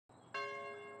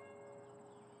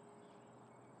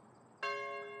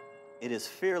It is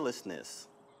fearlessness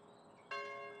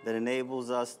that enables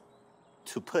us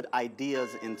to put ideas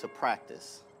into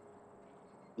practice.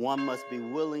 One must be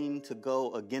willing to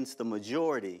go against the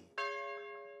majority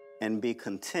and be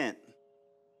content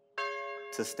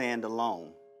to stand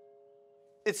alone.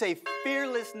 It's a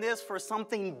fearlessness for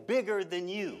something bigger than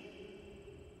you.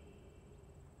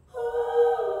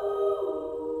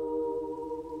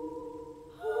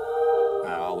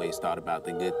 I always thought about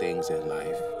the good things in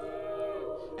life.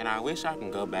 And I wish I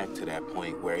can go back to that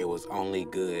point where it was only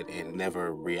good and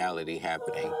never reality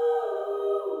happening.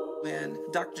 When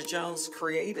Dr. Jones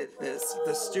created this,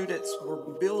 the students were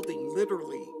building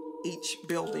literally each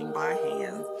building by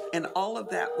hand. And all of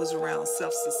that was around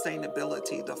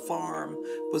self-sustainability. The farm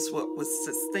was what was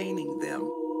sustaining them.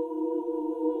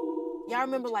 Y'all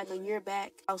remember like a year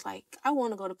back, I was like, I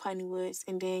want to go to Piney Woods.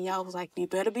 And then y'all was like, you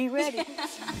better be ready.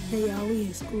 Hey, y'all, we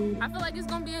in school. I feel like it's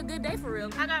going to be a good day for real.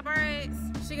 I got braids.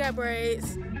 She got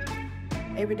braids.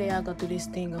 Every day I go through this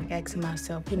thing of asking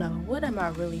myself, you know, what am I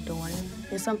really doing?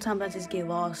 And sometimes I just get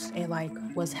lost in like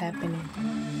what's happening.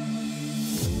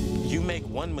 You make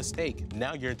one mistake,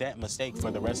 now you're that mistake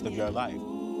for the rest of your life.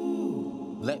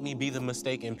 Let me be the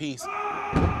mistake in peace.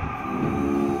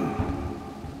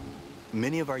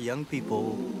 Many of our young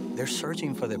people, they're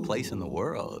searching for their place in the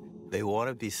world. They want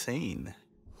to be seen.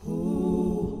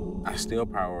 I still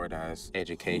prioritize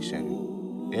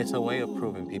education. It's a way of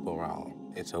proving people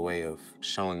wrong. It's a way of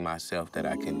showing myself that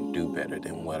I can do better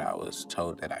than what I was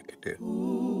told that I could do.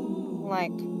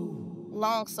 Like,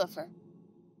 long suffer.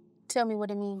 Tell me what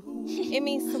it means. It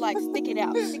means to, like, stick it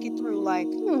out, stick it through. Like,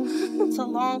 to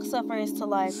long suffer is to,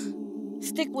 like,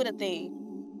 stick with a thing.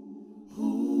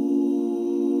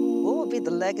 What would be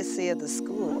the legacy of the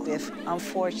school if,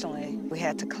 unfortunately, we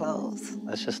had to close?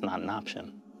 That's just not an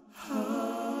option.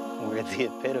 We're the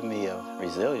epitome of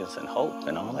resilience and hope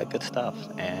and all that good stuff,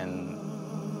 and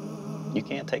you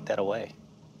can't take that away.